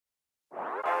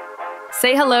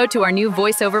Say hello to our new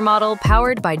voiceover model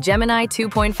powered by Gemini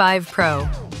 2.5 Pro.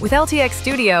 With LTX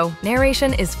Studio,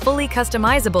 narration is fully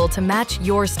customizable to match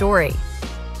your story.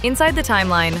 Inside the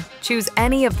timeline, choose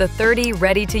any of the 30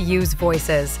 ready-to-use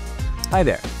voices. Hi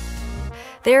there.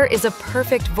 There is a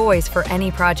perfect voice for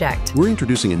any project. We're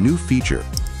introducing a new feature.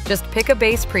 Just pick a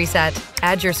base preset,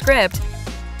 add your script,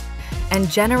 and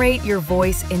generate your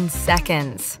voice in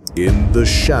seconds. In the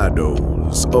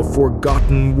shadows of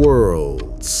forgotten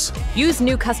worlds. Use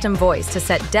new custom voice to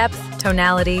set depth,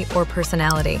 tonality, or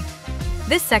personality.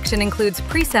 This section includes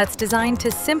presets designed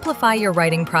to simplify your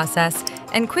writing process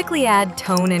and quickly add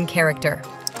tone and character.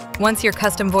 Once your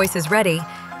custom voice is ready,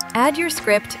 add your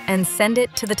script and send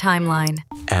it to the timeline.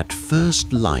 At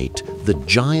first light, the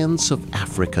giants of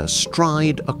Africa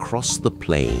stride across the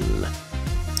plain.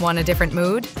 Want a different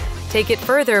mood? Take it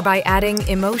further by adding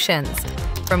emotions.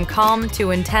 From calm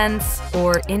to intense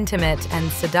or intimate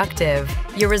and seductive,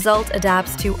 your result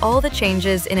adapts to all the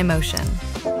changes in emotion.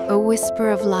 A whisper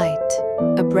of light,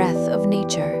 a breath of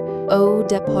nature, eau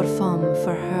de parfum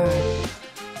for her.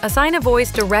 Assign a voice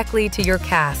directly to your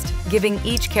cast, giving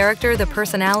each character the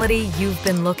personality you've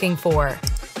been looking for.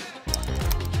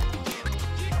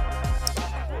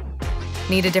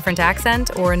 Need a different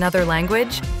accent or another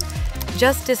language?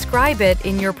 Just describe it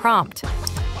in your prompt.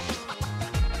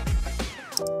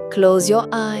 Close your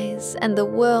eyes and the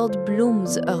world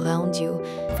blooms around you.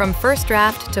 From first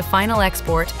draft to final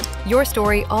export, your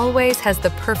story always has the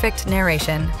perfect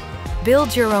narration.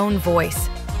 Build your own voice,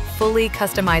 fully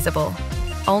customizable,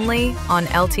 only on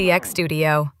LTX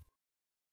Studio.